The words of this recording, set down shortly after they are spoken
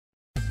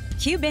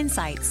CUBE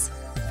Insights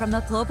from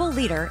the global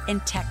leader in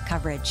tech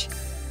coverage.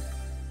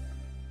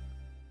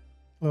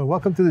 Well,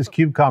 welcome to this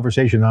CUBE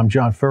conversation. I'm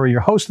John Furrier,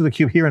 your host of the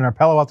CUBE here in our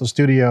Palo Alto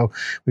studio.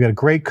 We got a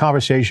great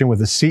conversation with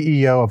the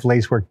CEO of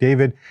Lacework,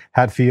 David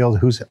Hatfield,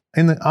 who's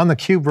on the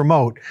CUBE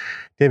remote.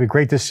 David,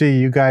 great to see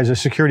you. You guys are a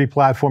security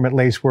platform at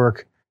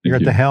Lacework. You're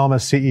at the helm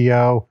as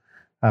CEO.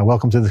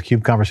 Welcome to the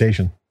CUBE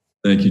conversation.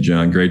 Thank you,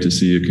 John. Great to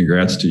see you.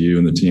 Congrats to you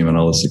and the team on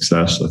all the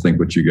success. I think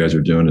what you guys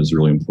are doing is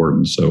really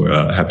important. So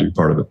happy to be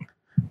part of it.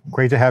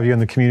 Great to have you in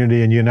the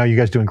community, and you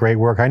guys doing great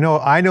work. I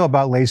know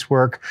about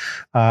Lacework.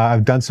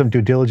 I've done some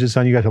due diligence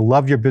on you guys. I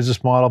love your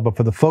business model, but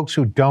for the folks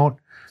who don't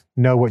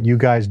know what you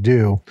guys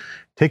do,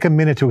 take a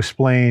minute to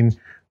explain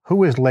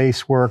who is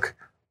Lacework,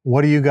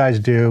 what do you guys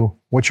do,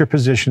 what's your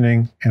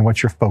positioning, and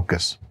what's your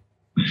focus?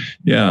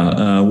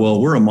 Yeah,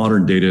 well, we're a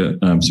modern data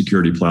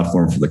security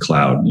platform for the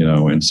cloud,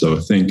 and so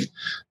think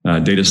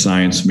data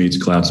science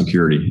meets cloud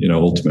security,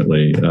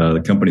 ultimately.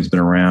 The company's been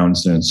around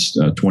since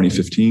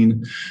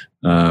 2015.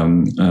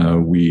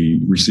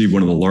 We received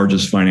one of the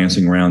largest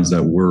financing rounds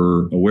that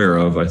we're aware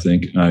of, I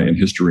think, in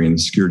history in the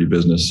security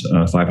business,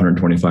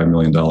 $525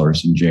 million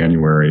in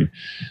January,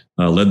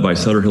 led by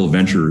Sutter Hill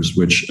Ventures,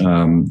 which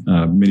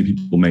many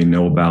people may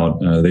know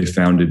about. They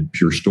founded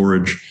Pure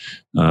Storage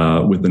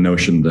with the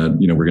notion that,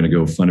 we're going to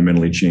go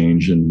fundamentally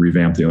change and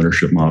revamp the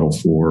ownership model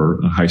for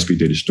high-speed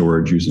data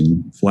storage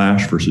using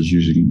flash versus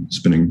using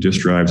spinning disk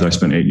drives. I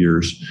spent 8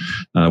 years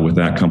with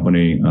that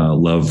company.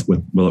 Love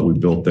what we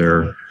built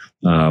there.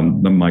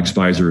 Mike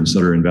Spicer and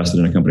Sutter invested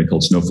in a company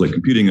called Snowflake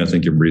Computing. I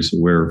think everybody's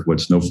aware of what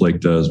Snowflake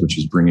does, which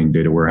is bringing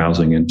data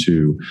warehousing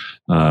into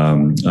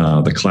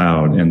the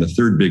cloud. And the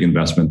third big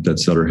investment that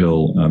Sutter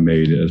Hill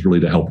made is really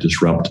to help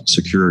disrupt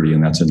security,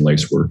 and that's in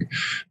Lacework.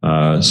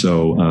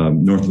 So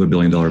north of $1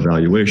 billion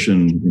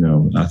valuation,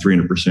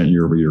 300%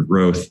 year-over-year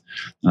growth,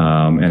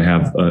 and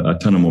have a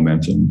ton of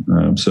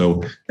momentum.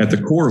 So at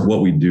the core of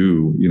what we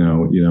do,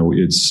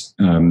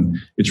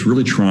 it's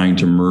really trying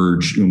to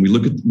merge. When we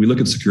look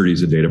at security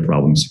as a data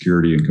problem,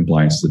 security and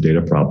compliance is a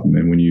data problem.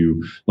 And when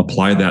you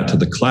apply that to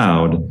the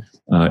cloud,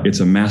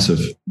 it's a massive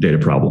data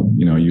problem.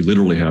 You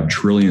literally have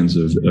trillions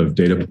of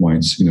data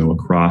points,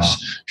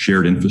 across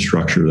shared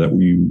infrastructure that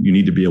you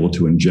need to be able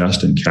to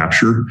ingest and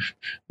capture.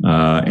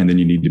 And then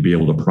you need to be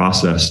able to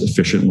process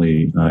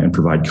efficiently and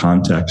provide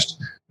context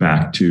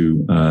back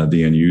to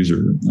the end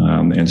user.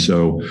 And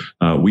so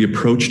we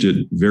approached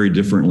it very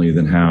differently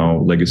than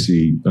how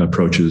legacy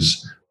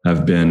approaches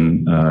have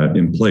been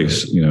in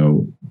place,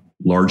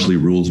 largely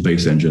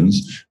rules-based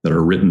engines that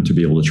are written to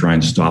be able to try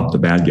and stop the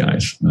bad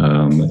guys.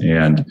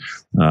 And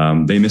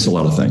they miss a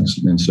lot of things.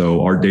 And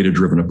so our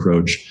data-driven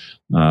approach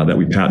that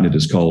we patented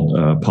is called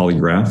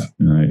Polygraph.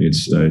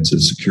 It's a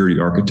security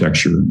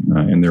architecture,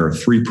 and there are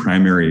three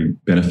primary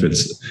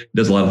benefits. It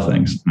does a lot of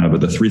things,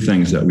 but the three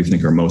things that we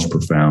think are most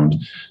profound.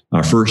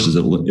 First is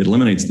it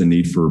eliminates the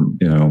need for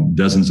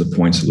dozens of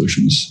point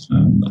solutions.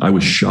 I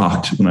was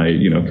shocked when I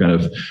kind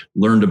of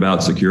learned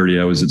about security.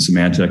 I was at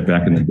Symantec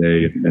back in the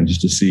day, and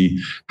just to see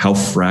how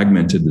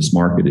fragmented this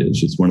market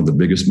is. It's one of the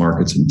biggest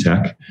markets in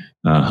tech.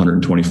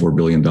 $124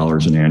 billion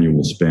in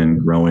annual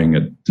spend, growing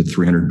to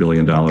 $300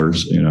 billion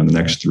in the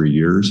next 3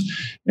 years.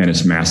 And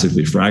it's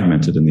massively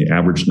fragmented. And the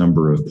average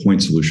number of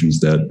point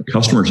solutions that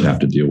customers have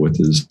to deal with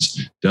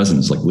is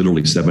dozens, like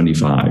literally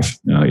 75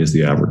 is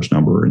the average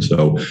number. And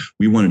so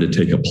we wanted to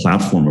take a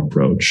platform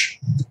approach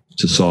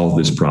to solve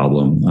this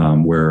problem,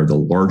 where the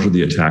larger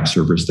the attack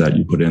surface that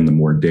you put in, the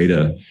more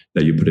data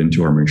that you put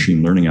into our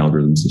machine learning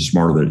algorithms, the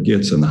smarter that it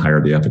gets and the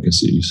higher the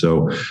efficacy.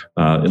 So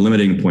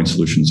eliminating point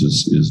solutions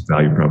is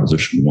value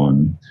proposition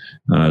one.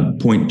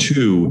 Point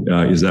two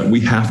is that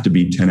we have to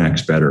be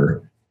 10x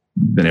better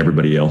than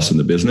everybody else in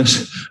the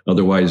business.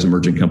 Otherwise,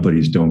 emerging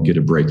companies don't get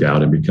a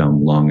breakout and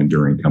become long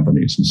enduring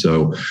companies. And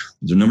so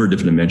there's a number of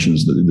different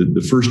dimensions.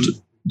 The first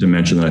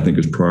dimension that I think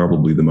is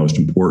probably the most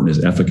important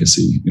is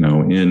efficacy.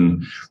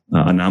 In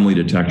anomaly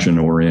detection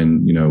or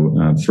in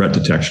threat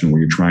detection, where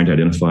you're trying to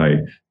identify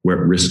what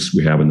risks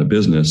we have in the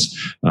business,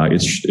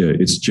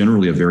 it's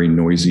generally a very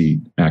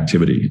noisy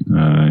activity,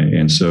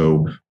 and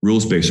so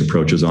rules-based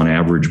approaches on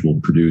average will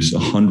produce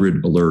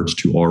 100 alerts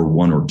to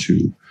R1 or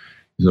 2.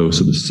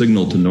 So the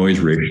signal to noise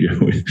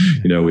ratio,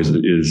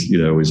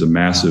 is a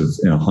massive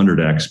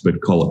 100x,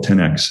 but call it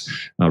 10x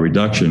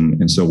reduction.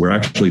 And so we're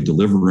actually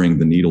delivering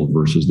the needle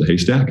versus the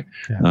haystack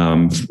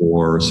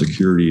for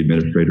security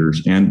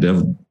administrators and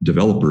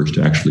developers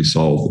to actually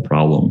solve the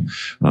problem.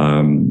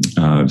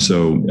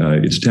 So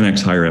it's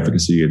 10x higher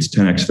efficacy. It's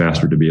 10x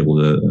faster to be able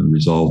to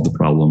resolve the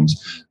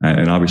problems.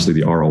 And obviously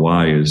the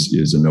ROI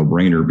is a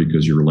no-brainer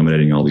because you're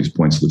eliminating all these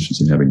point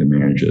solutions and having to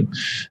manage it.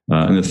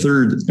 And the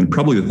third, and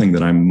probably the thing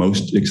that I'm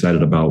most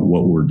excited about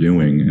what we're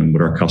doing and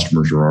what our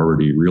customers are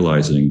already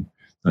realizing,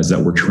 is that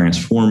we're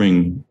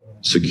transforming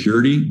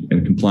security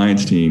and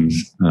compliance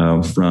teams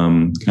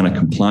from kind of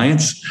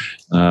compliance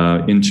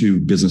into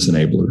business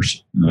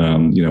enablers.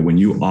 When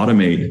you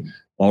automate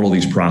all of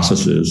these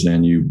processes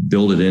and you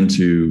build it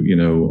into,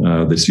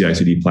 the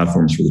CI/CD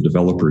platforms for the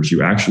developers,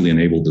 you actually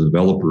enable the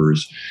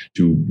developers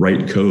to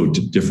write code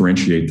to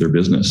differentiate their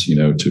business,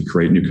 to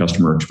create new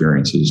customer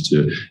experiences,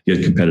 to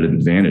get competitive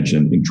advantage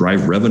and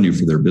drive revenue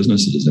for their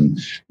businesses. And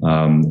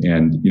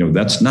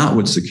that's not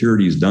what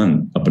security has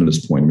done up until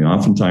this point. I mean,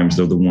 oftentimes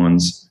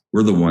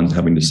we're the ones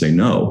having to say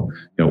no,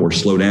 or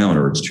slow down,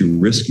 or it's too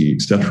risky,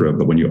 et cetera.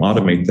 But when you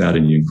automate that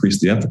and you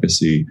increase the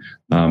efficacy,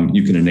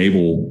 you can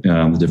enable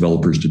the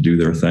developers to do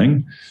their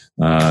thing.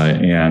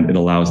 And it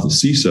allows the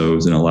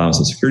CISOs and allows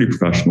the security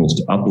professionals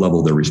to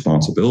up-level their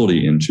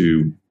responsibility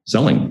into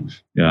selling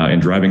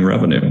and driving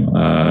revenue.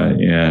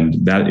 And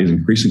that is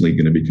increasingly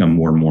going to become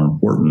more and more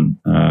important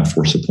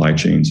for supply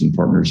chains and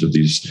partners of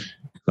these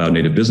cloud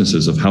native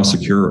businesses, of how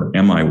secure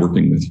am I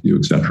working with you,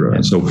 et cetera.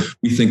 And so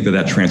we think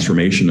that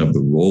transformation of the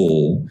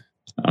role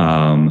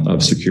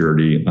of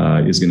security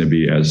is going to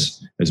be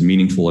as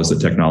meaningful as the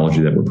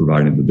technology that we're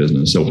providing to the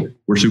business. So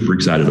we're super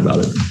excited about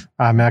it.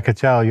 I could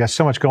tell you have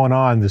so much going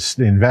on.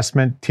 The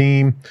investment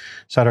team,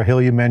 Sutter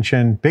Hill, you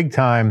mentioned, big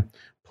time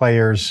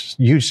players,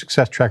 huge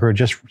success track record.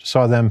 Just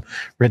saw them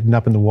written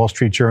up in the Wall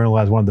Street Journal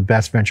as one of the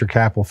best venture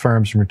capital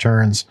firms and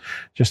returns.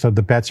 Just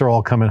the bets are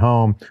all coming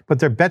home. But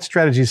their bet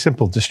strategy is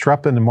simple: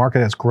 disrupt in the market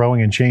that's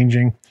growing and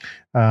changing.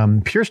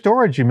 Pure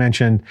Storage, you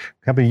mentioned,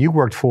 the company you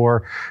worked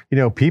for.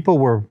 People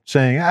were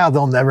saying,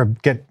 they'll never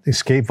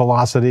escape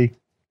velocity.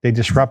 They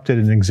disrupted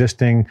an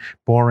existing,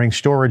 boring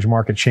storage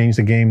market, changed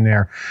the game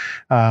there.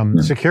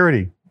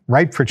 Security,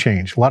 ripe for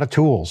change. A lot of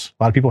tools.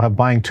 A lot of people have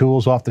buying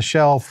tools off the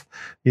shelf,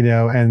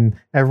 and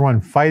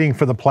everyone fighting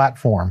for the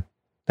platform.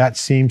 That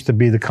seems to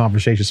be the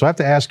conversation. So I have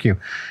to ask you,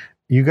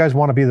 you guys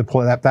want to be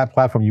that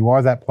platform. You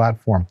are that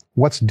platform.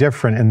 What's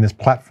different in this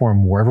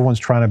platform war? Everyone's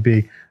trying to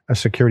be a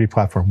security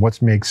platform. What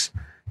makes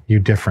you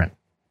different?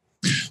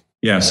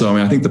 Yeah, so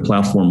I think the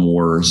platform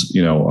wars,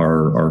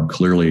 are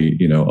clearly,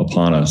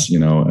 upon us.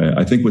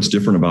 I think what's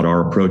different about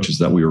our approach is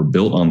that we were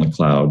built on the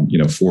cloud,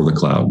 for the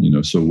cloud.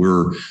 So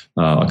we're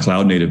a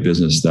cloud native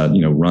business that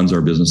runs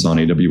our business on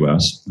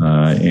AWS,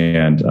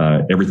 and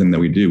everything that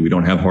we do, we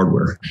don't have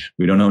hardware,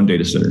 we don't own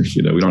data centers,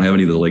 we don't have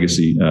any of the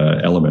legacy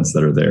elements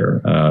that are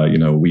there.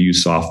 We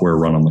use software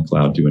run on the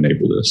cloud to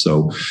enable this.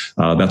 So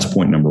that's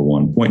point number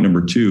one. Point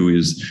number two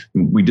is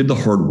we did the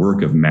hard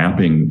work of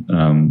mapping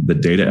the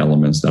data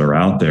elements that are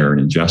out there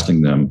and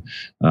ingesting them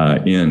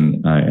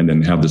and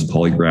then have this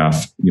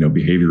polygraph,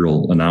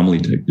 behavioral anomaly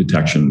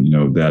detection,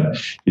 that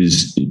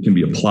can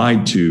be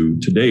applied to,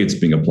 today it's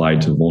being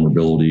applied to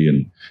vulnerability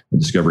and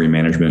discovery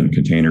management and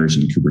containers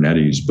and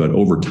Kubernetes. But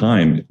over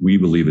time, we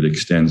believe it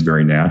extends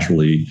very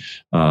naturally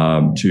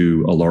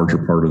to a larger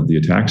part of the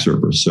attack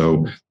surface.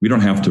 So we don't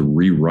have to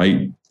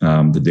rewrite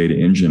the data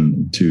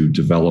engine to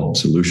develop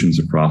solutions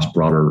across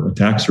broader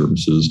attack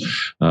surfaces.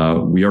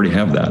 We already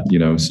have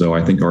that, so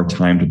I think our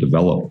time to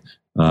develop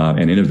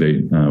and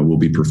innovate will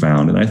be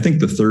profound. And I think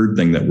the third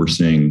thing that we're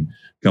seeing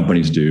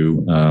companies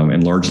do,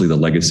 and largely the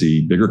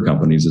legacy bigger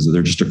companies, is that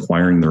they're just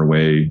acquiring their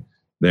way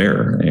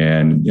there.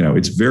 And,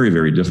 it's very,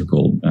 very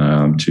difficult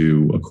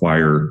to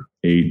acquire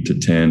 8 to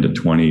 10 to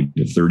 20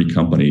 to 30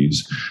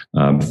 companies,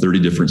 30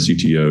 different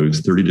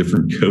CTOs, 30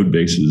 different code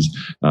bases,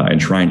 and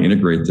try and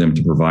integrate them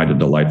to provide a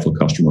delightful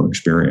customer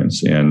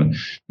experience. And,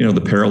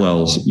 the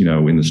parallels,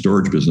 in the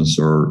storage business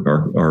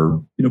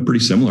are pretty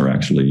similar,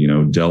 actually.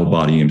 Dell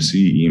bought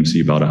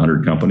EMC bought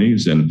 100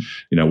 companies. And,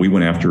 we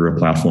went after a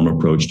platform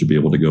approach to be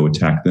able to go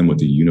attack them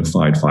with a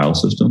unified file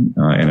system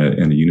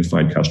and a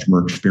unified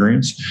customer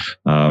experience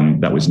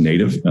that was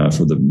native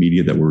for the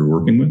media that we were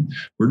working with.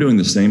 We're doing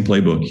the same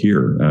playbook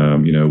here.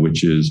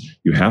 Which is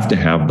you have to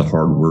have the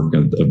hard work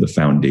of the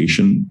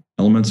foundation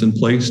elements in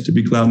place to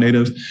be cloud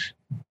native,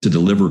 to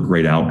deliver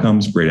great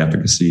outcomes, great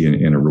efficacy,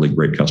 and a really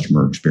great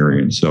customer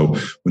experience. So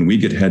when we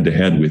get head to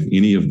head with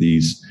any of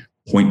these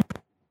point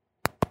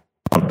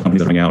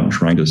companies coming out and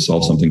trying to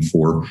solve something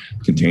for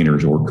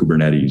containers or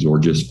Kubernetes or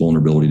just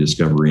vulnerability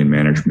discovery and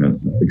management,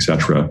 et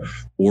cetera,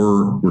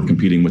 or we're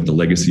competing with the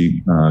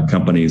legacy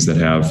companies that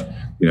have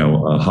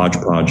a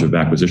hodgepodge of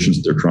acquisitions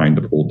that they're trying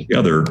to pull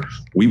together,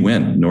 we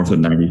win north of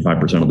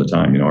 95% of the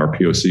time. Our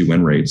POC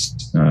win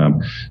rates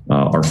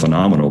are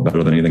phenomenal,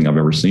 better than anything I've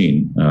ever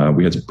seen.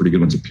 We had some pretty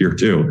good ones up here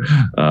too.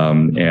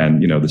 And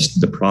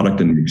the product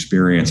and the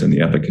experience and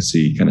the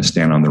efficacy kind of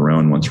stand on their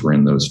own once we're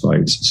in those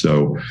fights.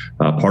 So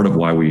part of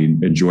why we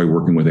enjoy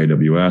working with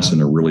AWS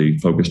and are really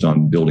focused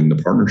on building the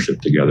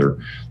partnership together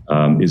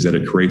is that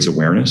it creates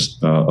awareness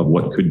of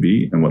what could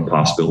be and what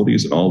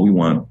possibilities, and all we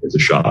want is a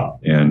shot.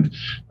 And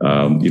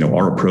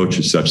our approach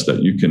is such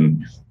that you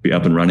can be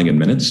up and running in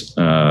minutes,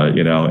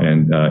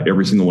 and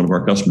every single one of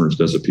our customers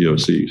does a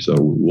POC. So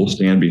we'll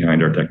stand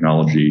behind our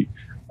technology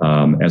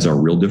as our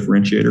real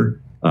differentiator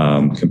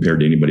compared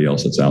to anybody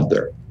else that's out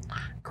there.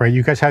 Great.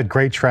 You guys had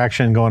great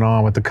traction going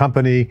on with the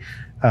company.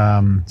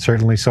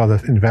 Certainly saw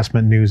the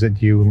investment news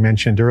that you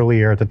mentioned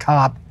earlier at the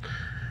top.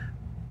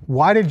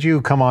 Why did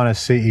you come on as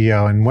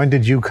CEO, and when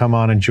did you come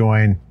on and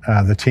join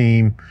the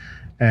team?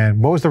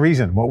 And what was the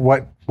reason?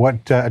 What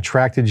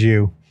attracted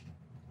you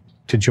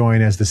to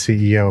join as the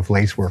CEO of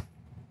Lacework?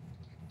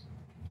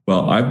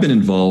 Well, I've been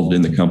involved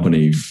in the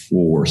company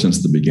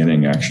since the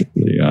beginning,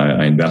 actually.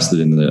 I invested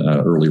in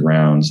the early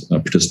rounds,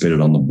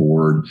 participated on the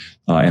board,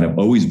 and have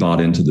always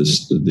bought into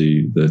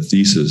the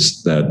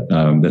thesis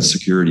that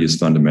security is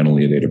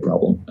fundamentally a data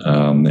problem.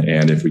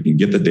 And if we can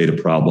get the data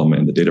problem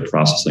and the data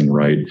processing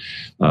right,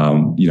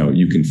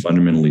 you can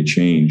fundamentally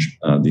change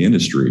the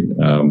industry.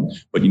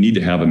 But you need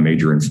to have a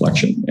major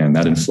inflection, and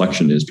that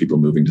inflection is people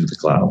moving to the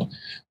cloud.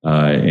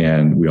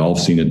 And we all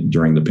have seen it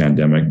during the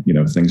pandemic.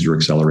 Things are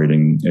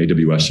accelerating.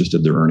 AWS just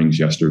did their earnings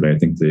yesterday. I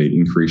think they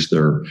increased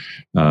their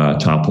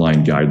top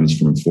line guidance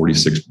from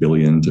 46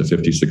 billion to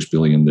 56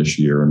 billion this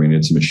year. I mean,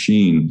 it's a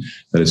machine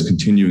that is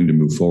continuing to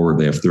move forward.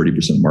 They have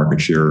 30%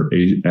 market share.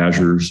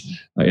 Azure's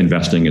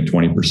investing at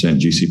 20%.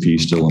 GCP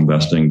still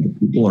investing.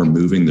 People are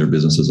moving their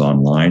businesses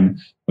online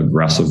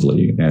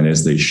aggressively. And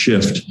as they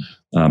shift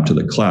to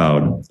the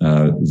cloud,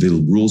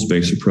 the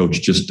rules-based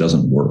approach just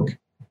doesn't work.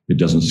 It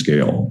doesn't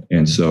scale.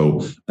 And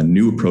so a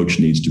new approach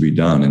needs to be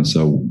done. And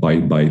so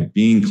by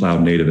being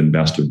cloud native and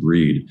best of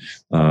breed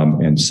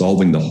and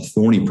solving the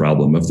thorny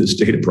problem of this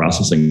data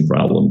processing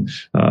problem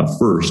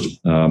first,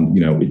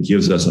 it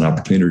gives us an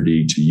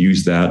opportunity to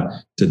use that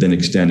to then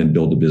extend and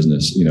build a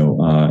business,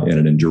 at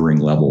an enduring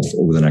level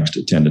over the next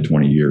 10 to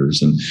 20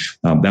 years. And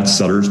that's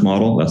Sutter's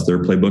model. That's their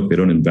playbook. They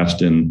don't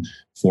invest in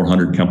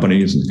 400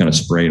 companies and kind of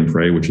spray and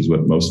pray, which is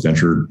what most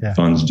venture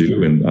funds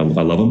do. And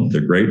I love them.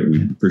 They're great.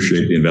 We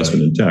appreciate the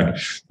investment in tech.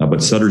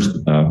 But Sutter's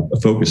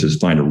focus is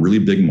find a really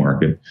big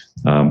market,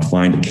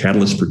 find a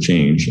catalyst for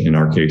change. In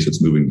our case,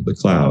 it's moving to the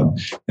cloud,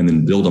 and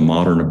then build a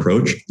modern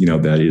approach,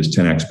 that is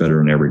 10x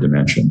better in every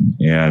dimension.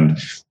 And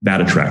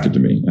that attracted to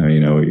me.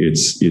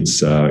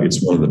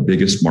 It's one of the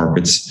biggest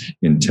markets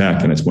in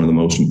tech, and it's one of the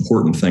most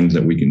important things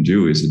that we can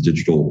do as a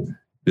digital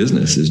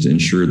business is to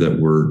ensure that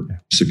we're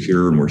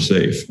secure and we're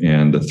safe.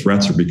 And the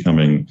threats are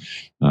becoming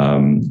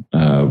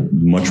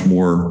much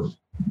more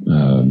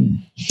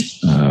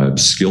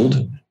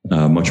skilled,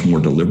 much more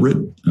deliberate,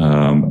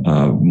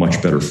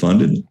 much better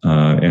funded.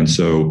 And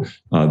so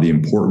the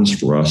importance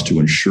for us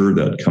to ensure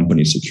that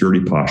company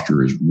security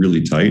posture is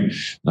really tight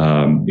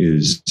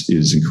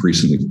is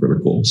increasingly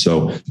critical.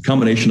 So the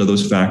combination of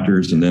those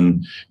factors, and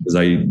then as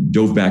I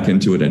dove back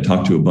into it and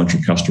talked to a bunch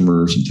of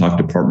customers and talked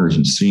to partners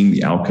and seeing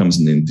the outcomes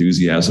and the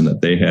enthusiasm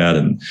that they had,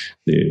 and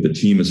the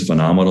team is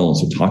phenomenal. And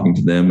so talking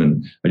to them,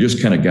 and I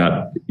just kind of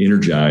got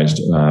energized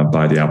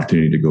by the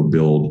opportunity to go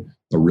build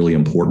a really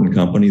important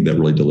company that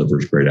really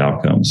delivers great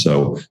outcomes.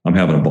 So I'm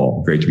having a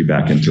ball. Great to be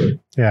back into it.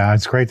 Yeah,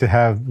 it's great to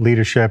have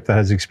leadership that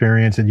has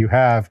experience, and you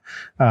have,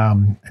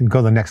 and go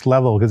to the next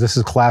level, because this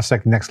is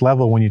classic next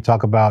level when you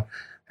talk about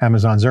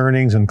Amazon's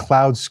earnings and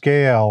cloud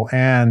scale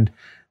and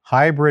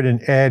hybrid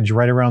and edge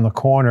right around the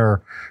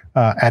corner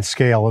at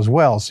scale as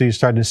well. So you're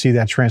starting to see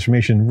that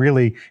transformation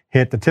really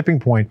hit the tipping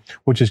point,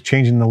 which is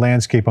changing the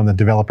landscape on the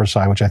developer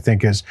side, which I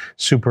think is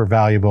super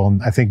valuable.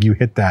 And I think you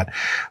hit that.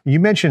 You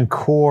mentioned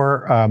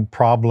core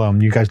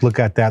problem. You guys look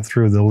at that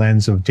through the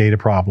lens of data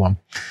problem.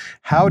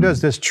 How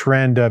does this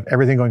trend of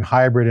everything going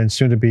hybrid and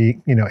soon to be,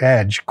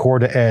 edge, core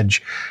to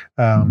edge,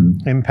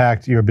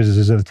 impact your business?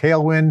 Is it a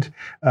tailwind?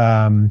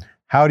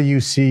 How do you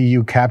see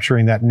you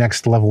capturing that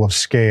next level of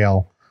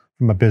scale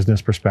from a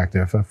business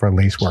perspective for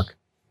Lacework?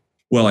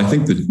 Well, I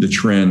think the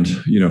trend,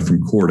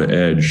 from core to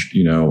edge,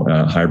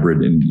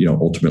 hybrid and,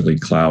 ultimately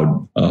cloud,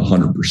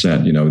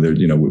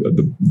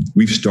 100%,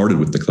 we've started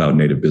with the cloud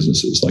native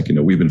businesses.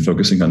 We've been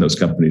focusing on those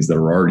companies that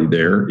are already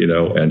there,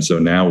 and so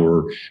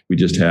now we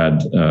just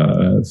had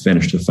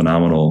finished a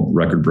phenomenal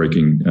record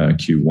breaking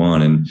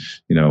Q1 and,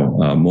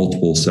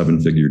 multiple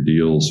 7-figure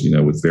deals,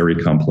 with very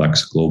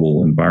complex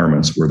global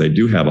environments where they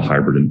do have a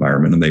hybrid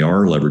environment and they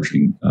are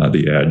leveraging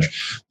the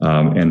edge.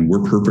 And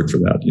we're perfect for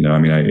that.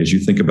 As you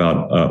think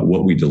about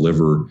what we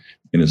deliver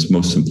in its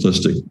most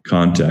simplistic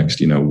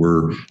context,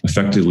 we're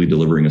effectively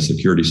delivering a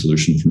security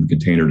solution from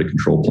container to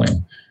control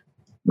plane,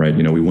 right?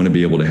 We want to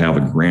be able to have a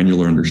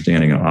granular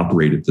understanding and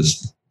operate at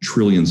this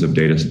trillions of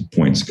data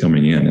points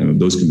coming in.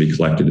 And those can be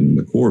collected in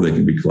the core. They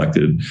can be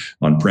collected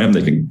on-prem.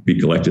 They can be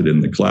collected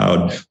in the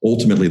cloud.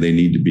 Ultimately, they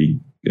need to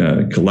be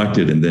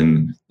collected and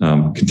then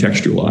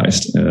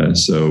contextualized.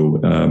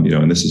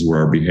 And this is where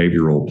our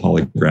behavioral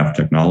polygraph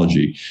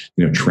technology,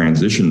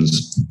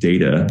 transitions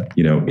data,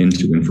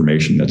 into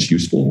information that's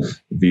useful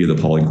via the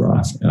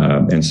polygraph.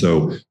 And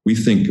so we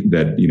think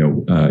that,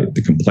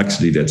 the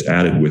complexity that's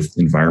added with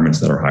environments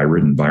that are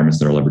hybrid, environments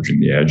that are leveraging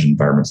the edge,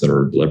 environments that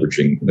are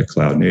leveraging the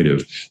cloud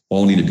native,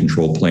 all need a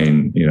control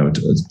plane,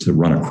 to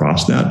run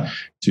across that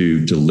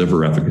to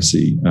deliver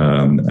efficacy,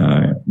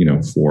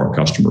 for our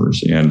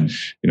customers. And,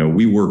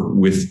 we work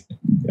with,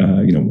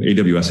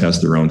 AWS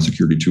has their own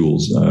security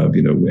tools.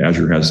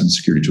 Azure has some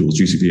security tools.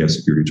 GCP has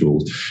security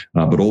tools.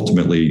 But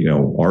ultimately,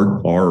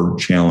 our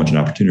challenge and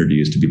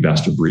opportunity is to be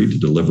best of breed, to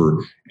deliver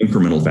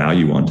incremental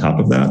value on top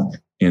of that,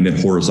 and then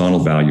horizontal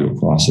value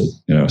across it.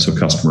 So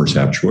customers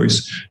have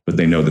choice, but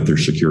they know that their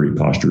security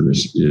posture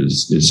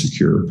is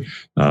secure.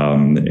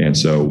 And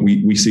so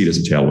we see it as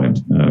a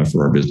tailwind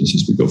for our business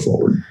as we go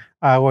forward.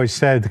 I always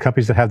said the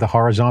companies that have the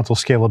horizontal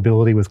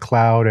scalability with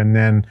cloud and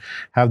then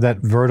have that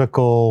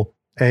vertical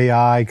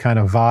AI kind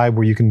of vibe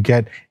where you can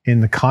get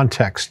in the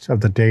context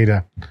of the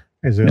data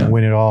is going to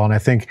win it all. And I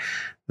think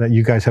that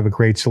you guys have a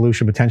great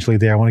solution potentially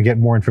there. I want to get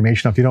more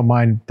information. If you don't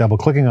mind double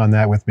clicking on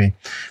that with me.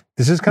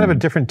 This is kind of a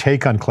different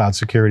take on cloud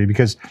security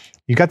because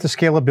you got the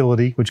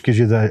scalability, which gives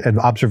you an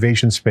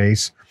observation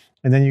space.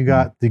 And then you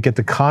get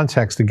the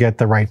context to get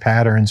the right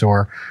patterns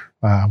or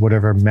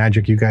whatever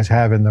magic you guys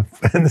have in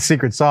the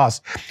secret sauce.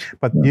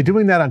 But you're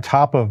doing that on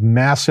top of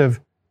massive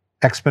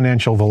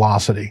exponential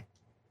velocity.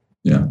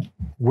 Yeah.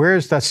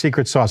 Where's that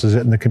secret sauce? Is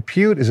it in the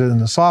compute? Is it in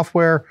the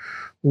software?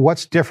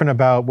 What's different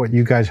about what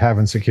you guys have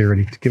in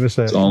security? Give us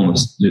It's all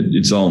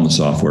in the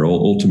software.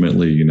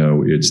 Ultimately,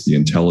 it's the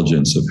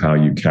intelligence of how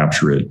you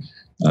capture it,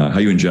 how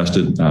you ingest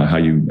it, how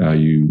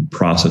you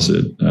process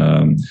it,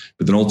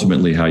 but then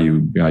ultimately how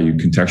you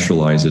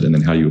contextualize it, and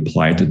then how you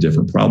apply it to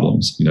different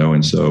problems.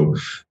 And so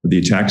the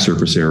attack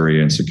surface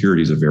area and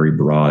security is a very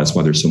broad. That's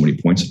why there's so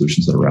many point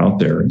solutions that are out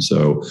there. And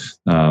so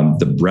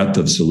the breadth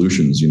of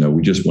solutions,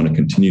 we just want to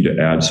continue to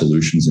add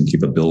solutions and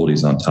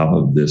capabilities on top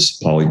of this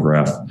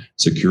polygraph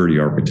security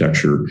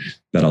architecture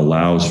that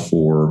allows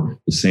for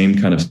the same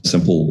kind of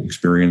simple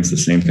experience, the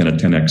same kind of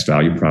 10x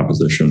value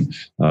proposition,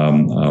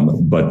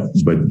 but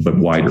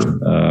wider.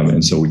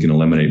 And so we can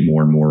eliminate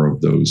more and more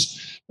of those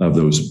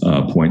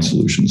point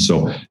solutions.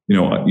 So,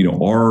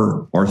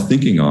 our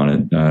thinking on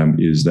it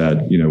is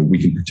that, we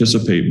can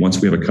participate once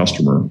we have a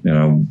customer,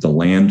 the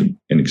land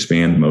and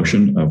expand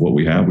motion of what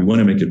we have. We want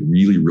to make it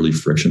really, really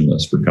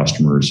frictionless for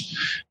customers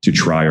to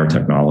try our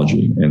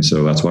technology. And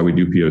so that's why we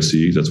do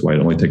POCs. That's why it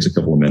only takes a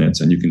couple of minutes.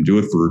 And you can do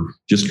it for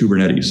just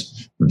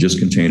Kubernetes or just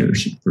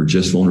containers or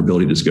just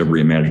vulnerability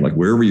discovery and management, like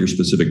wherever your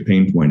specific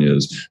pain point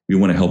is. We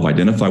want to help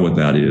identify what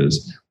that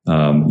is.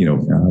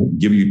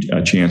 Give you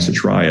a chance to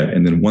try it.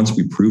 And then once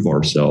we prove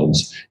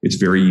ourselves, it's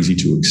very easy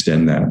to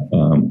extend that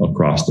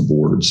across the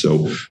board.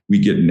 So we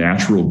get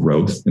natural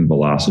growth and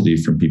velocity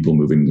from people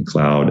moving to the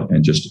cloud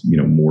and just,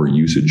 more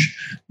usage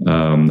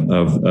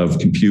of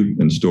compute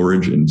and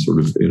storage and sort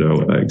of,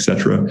 et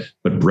cetera,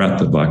 but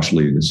breadth of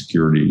actually the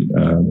security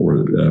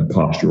or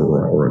posture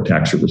or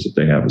attack surface that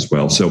they have as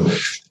well. So,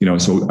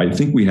 so I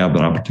think we have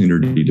an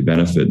opportunity to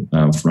benefit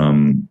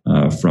from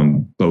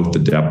both the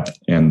depth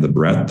and the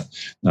breadth.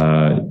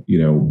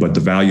 But the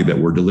value that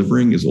we're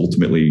delivering is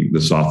ultimately the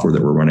software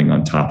that we're running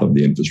on top of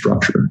the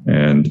infrastructure.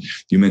 And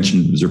you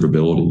mentioned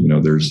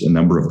observability. There's a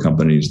number of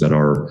companies that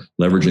are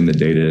leveraging the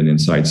data and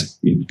insights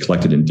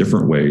collected in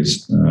different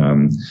ways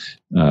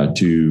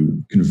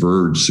to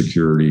converge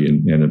security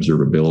and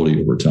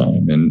observability over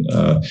time.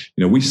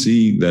 And we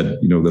see that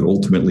that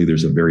ultimately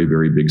there's a very,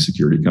 very big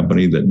security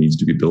company that needs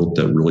to be built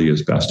that really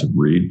is best of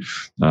breed.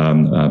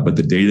 But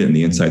the data and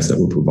the insights that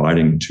we're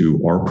providing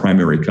to our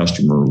primary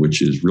customer,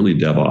 which is really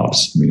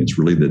DevOps. It's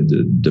really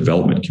the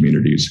development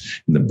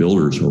communities and the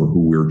builders who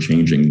we're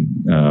changing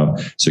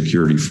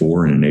security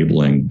for and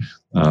enabling.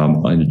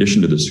 In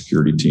addition to the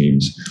security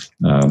teams,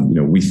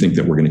 we think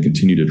that we're going to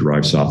continue to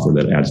drive software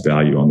that adds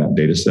value on that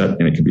data set,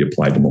 and it can be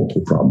applied to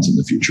multiple problems in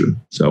the future.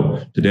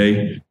 So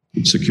today,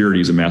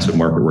 security is a massive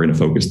market. We're going to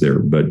focus there,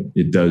 but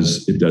it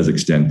does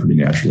extend pretty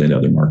naturally into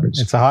other markets.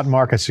 It's a hot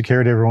market.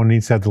 Security, everyone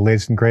needs to have the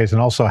latest and greatest,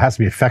 and also it has to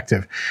be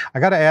effective. I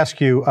got to ask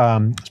you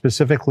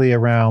specifically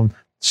around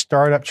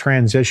startup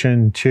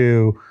transition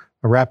to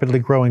a rapidly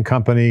growing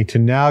company to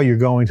now you're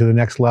going to the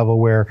next level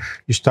where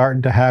you're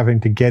starting to having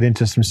to get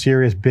into some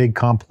serious, big,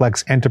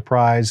 complex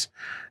enterprise,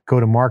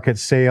 go-to-market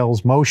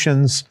sales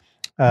motions.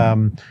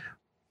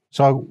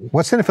 So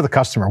what's in it for the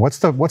customer? What's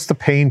the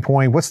pain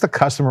point? What's the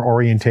customer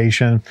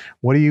orientation?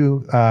 What are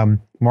you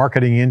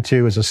marketing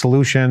into as a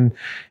solution?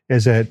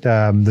 Is it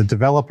the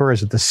developer?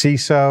 Is it the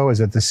CISO?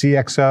 Is it the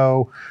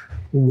CXO?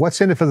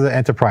 What's in it for the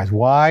enterprise?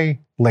 Why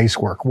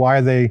Lacework? Why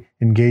are they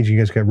engaging?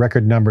 You guys got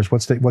record numbers.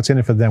 What's in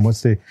it for them?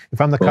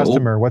 If I'm the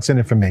customer, what's in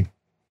it for me?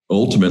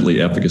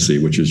 Ultimately,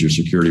 efficacy, which is your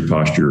security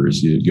posture,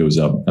 goes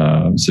up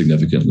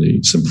significantly.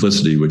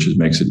 Simplicity, which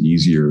makes it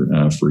easier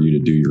for you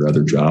to do your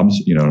other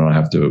jobs. Don't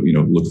have to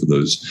look for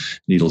those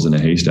needles in a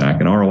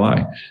haystack. And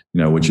ROI,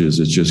 which is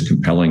it's just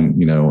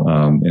compelling,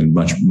 and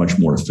much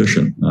more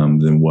efficient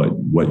than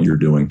what you're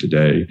doing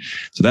today.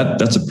 So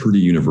that's a pretty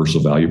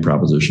universal value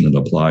proposition. It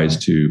applies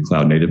to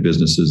cloud native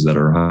businesses that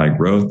are high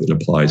growth. It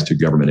applies to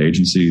government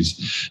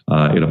agencies.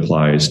 It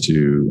applies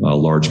to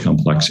large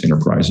complex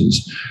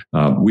enterprises.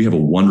 We have a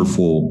wonderful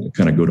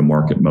kind of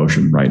go-to-market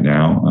motion right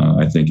now.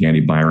 I think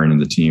Andy Byron and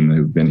the team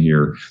who've been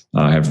here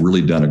have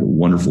really done a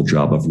wonderful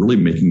job of really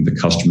making the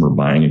customer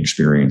buying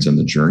experience and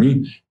the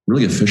journey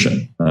really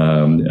efficient,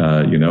 and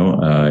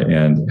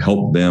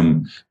help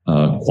them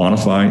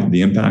quantify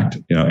the impact,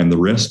 and the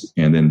risk,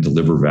 and then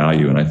deliver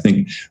value. And I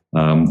think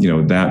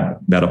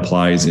that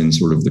applies in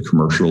sort of the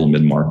commercial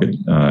mid-market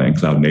and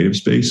cloud native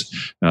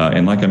space.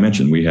 And like I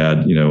mentioned, we had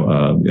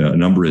a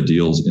number of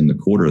deals in the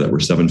quarter that were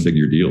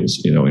 7-figure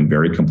deals, in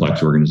very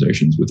complex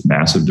organizations with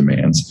massive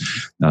demands.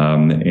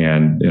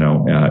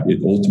 It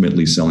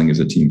ultimately selling is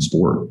a team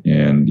sport,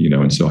 and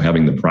so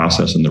having the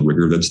process and the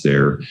rigor that's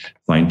there,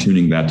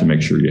 fine-tuning that to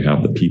make sure you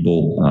have the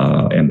people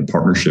and the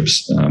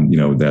partnerships,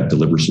 that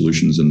deliver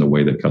solutions in the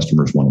way that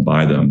customers want to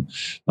buy them,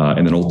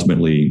 and then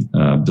ultimately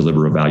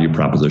deliver a value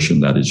proposition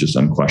that is just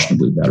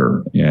unquestionably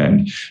better.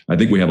 And I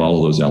think we have all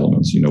of those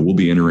elements. We'll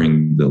be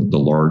entering the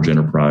large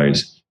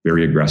enterprise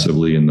very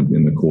aggressively in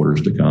the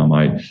quarters to come.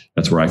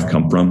 That's where I've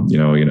come from,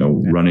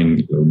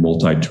 running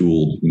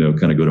multi-tool,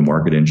 kind of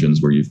go-to-market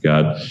engines where you've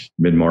got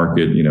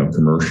mid-market,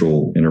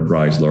 commercial,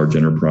 enterprise, large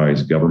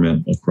enterprise,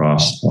 government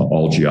across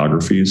all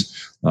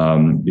geographies.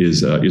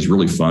 Is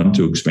really fun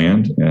to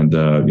expand, and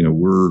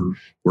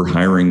we're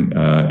hiring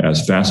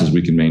as fast as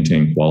we can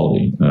maintain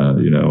quality,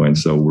 and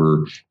so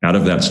we're out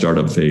of that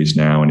startup phase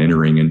now and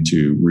entering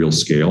into real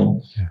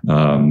scale.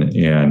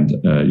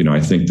 I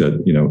think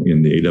that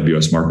in the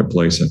AWS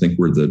marketplace, I think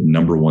we're the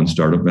number one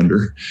startup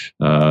vendor.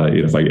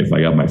 If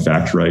I got my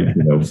facts right,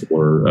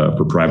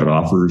 for private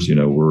offers,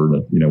 we're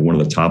one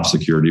of the top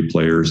security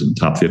players and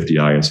top 50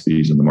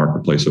 ISVs in the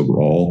marketplace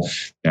overall.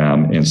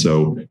 And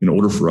so in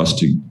order for us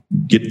to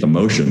get the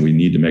motion, we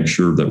need to make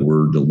sure that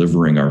we're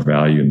delivering our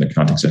value in the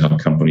context of how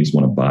companies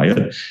want to buy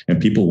it,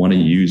 and people want to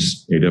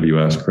use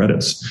AWS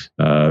credits,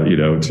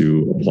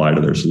 to apply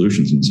to their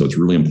solutions. And so it's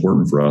really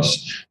important for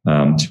us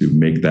to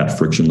make that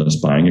frictionless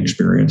buying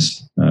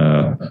experience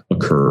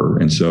occur.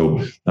 And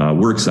so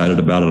we're excited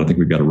about it. I think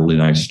we've got a really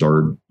nice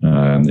start,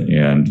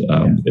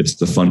 it's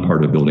the fun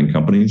part of building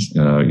companies,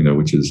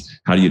 which is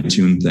how do you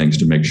tune things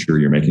to make sure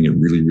you're making it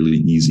really, really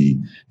easy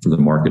for the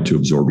market to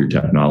absorb your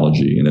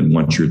technology, and then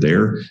once you're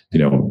there,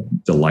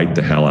 delight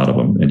the hell out of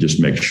them and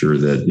just make sure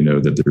that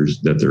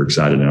that they're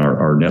excited. And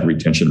our net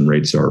retention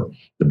rates are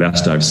the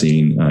best I've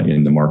seen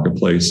in the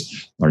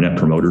marketplace. Our net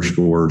promoter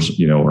scores,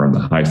 are in the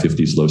high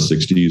 50s, low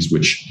 60s,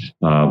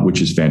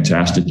 which is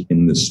fantastic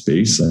in this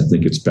space. I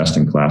think it's best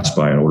in class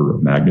by an order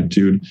of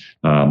magnitude.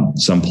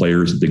 Some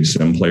players, big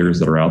SIM players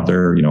that are out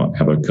there,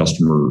 have a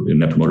customer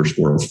net promoter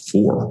score of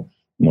 4.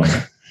 I'm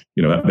like,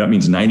 that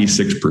means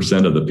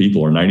 96% of the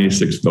people, or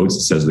 96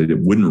 votes, says they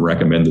wouldn't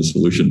recommend the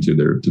solution to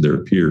their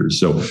peers.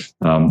 So,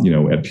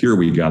 at Pure,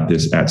 we got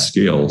this at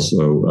scale.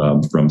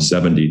 So from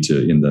 70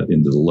 to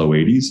into the low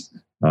 80s.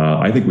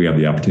 I think we have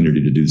the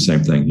opportunity to do the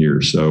same thing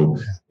here. So,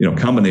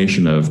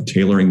 combination of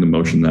tailoring the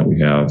motion that we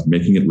have,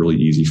 making it really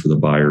easy for the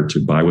buyer to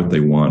buy what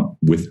they want,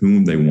 with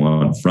whom they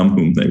want, from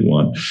whom they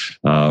want,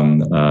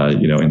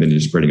 and then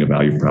just creating a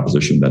value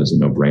proposition that is a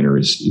no-brainer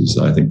is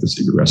I think, the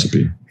secret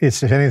recipe.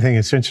 If anything,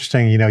 it's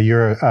interesting.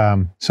 You're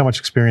so much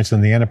experience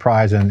in the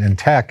enterprise and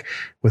tech.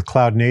 With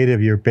cloud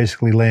native, you're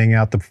basically laying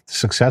out the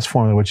success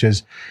formula, which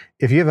is,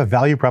 if you have a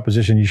value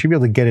proposition, you should be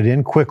able to get it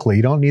in quickly.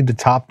 You don't need the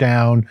top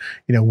down,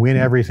 win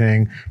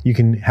everything. You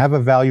can have a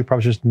value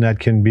proposition that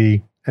can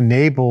be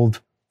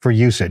enabled for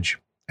usage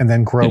and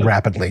then grow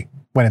rapidly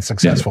when it's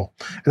successful.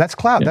 And that's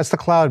cloud. That's the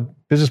cloud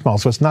business model.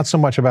 So it's not so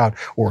much about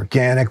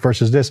organic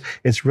versus this.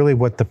 It's really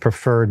what the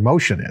preferred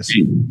motion is.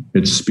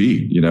 It's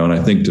speed, and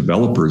I think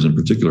developers in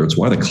particular, it's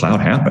why the cloud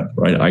happened,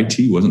 right?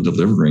 IT wasn't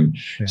delivering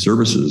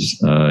services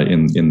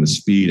in the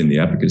speed and the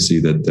efficacy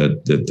that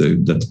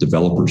the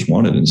developers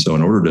wanted. And so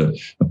in order to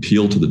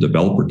appeal to the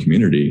developer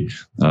community,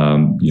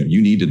 you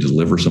need to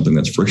deliver something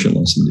that's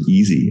frictionless and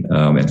easy,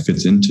 and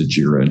fits into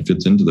Jira and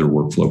fits into their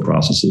workflow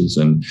processes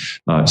and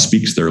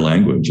speaks their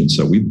language. And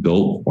so we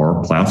built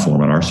our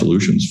platform and our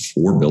solutions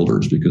for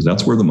builders, because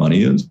that's where the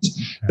money is,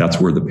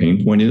 that's where the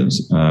pain point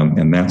is,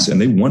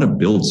 and they want to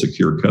build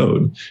secure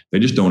code. They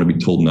just don't want to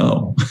be told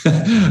no.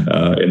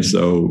 And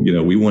so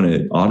we want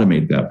to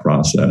automate that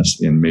process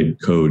and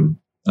make code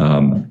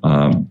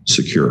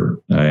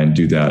secure, and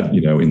do that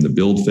in the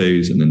build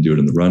phase, and then do it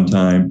in the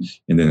runtime,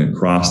 and then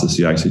across the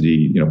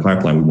CI/CD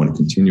pipeline. We want to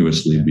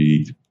continuously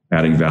be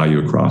adding value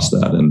across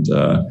that. And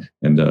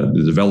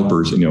the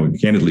developers,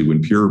 candidly,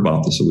 when Pure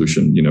bought the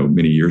solution,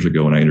 many years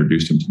ago, and I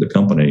introduced him to the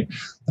company,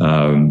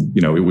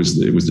 it was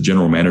the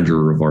general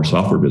manager of our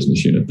software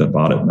business unit that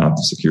bought it, not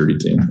the security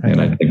team.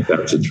 And I think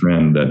that's a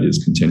trend that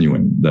is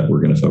continuing that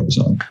we're going to focus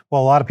on.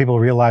 Well, a lot of people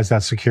realize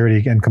that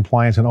security and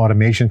compliance and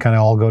automation kind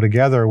of all go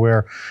together,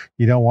 where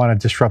you don't want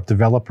to disrupt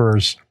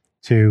developers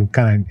to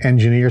kind of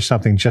engineer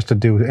something just to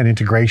do an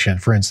integration,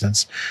 for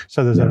instance.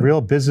 So there's a real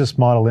business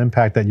model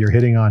impact that you're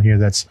hitting on here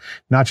that's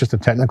not just a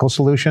technical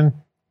solution,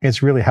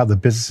 it's really how the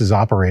business is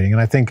operating. And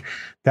I think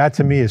that,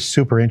 to me, is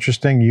super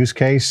interesting use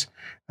case.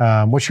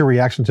 What's your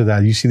reaction to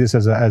that? You see this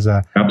as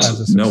a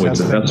no,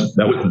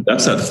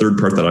 that's that third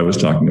part that I was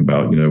talking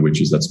about,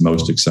 which is that's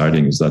most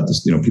exciting is that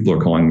this, people are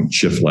calling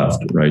shift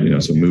left, right?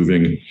 So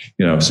moving,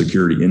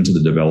 security into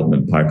the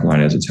development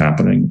pipeline as it's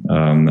happening,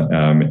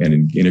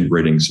 and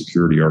integrating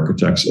security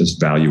architects as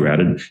value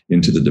added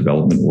into the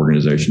development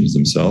organizations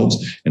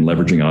themselves, and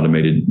leveraging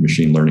automated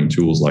machine learning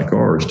tools like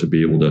ours to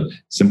be able to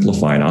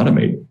simplify and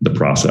automate the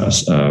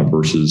process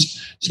versus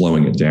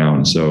slowing it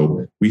down.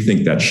 So we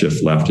think that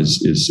shift left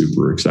is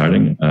super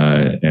exciting,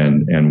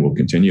 and will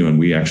continue. And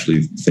we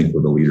actually think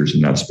we're the leaders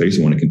in that space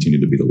and want to continue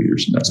to be the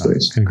leaders in that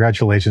space.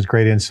 Congratulations.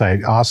 Great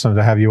insight. Awesome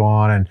to have you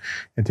on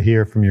and to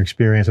hear from your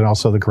experience, and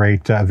also the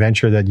great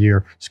venture that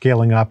you're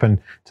scaling up and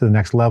to the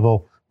next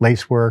level.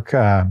 Lacework.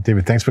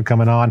 David, thanks for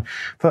coming on.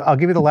 I'll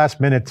give you the last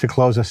minute to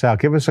close us out.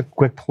 Give us a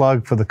quick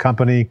plug for the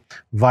company,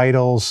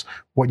 vitals,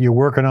 what you're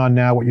working on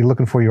now, what you're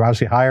looking for. You're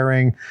obviously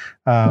hiring.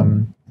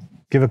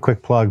 Give a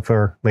quick plug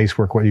for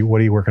Lacework. What are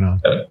you working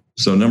on?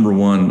 So number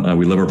one,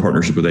 we love our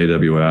partnership with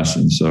AWS,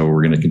 and so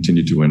we're going to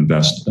continue to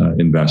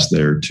invest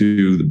there.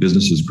 Two, the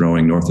business is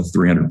growing north of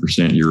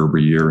 300% year over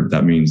year.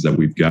 That means that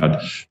we've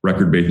got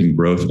record-breaking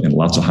growth and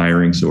lots of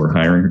hiring. So we're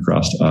hiring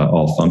across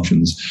all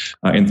functions.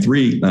 And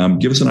three,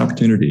 give us an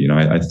opportunity.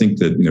 I think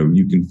that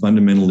you can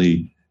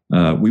fundamentally.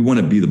 We want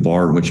to be the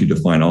bar in which you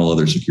define all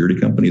other security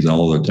companies and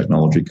all other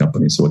technology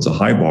companies. So it's a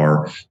high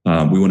bar.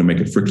 We want to make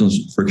it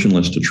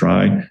frictionless to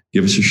try.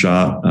 Give us a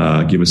shot.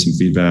 Give us some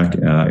feedback.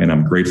 And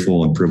I'm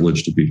grateful and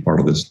privileged to be part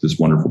of this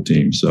wonderful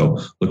team. So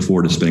look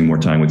forward to spending more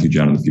time with you,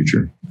 John, in the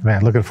future.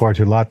 Man, looking forward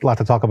to a lot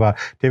to talk about.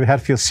 David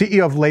Hatfield,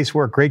 CEO of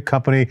Lacework, great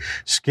company,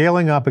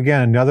 scaling up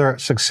again, another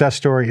success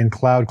story in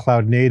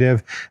cloud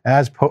native.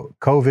 As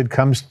COVID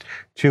comes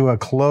to a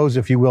close,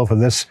 if you will, for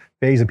this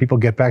phase and people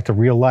get back to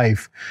real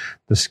life,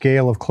 the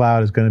scale of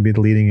cloud is going to be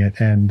leading it,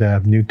 and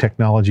new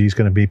technology is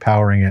going to be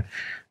powering it.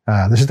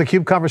 This is the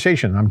CUBE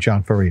Conversation. I'm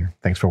John Furrier.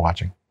 Thanks for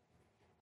watching.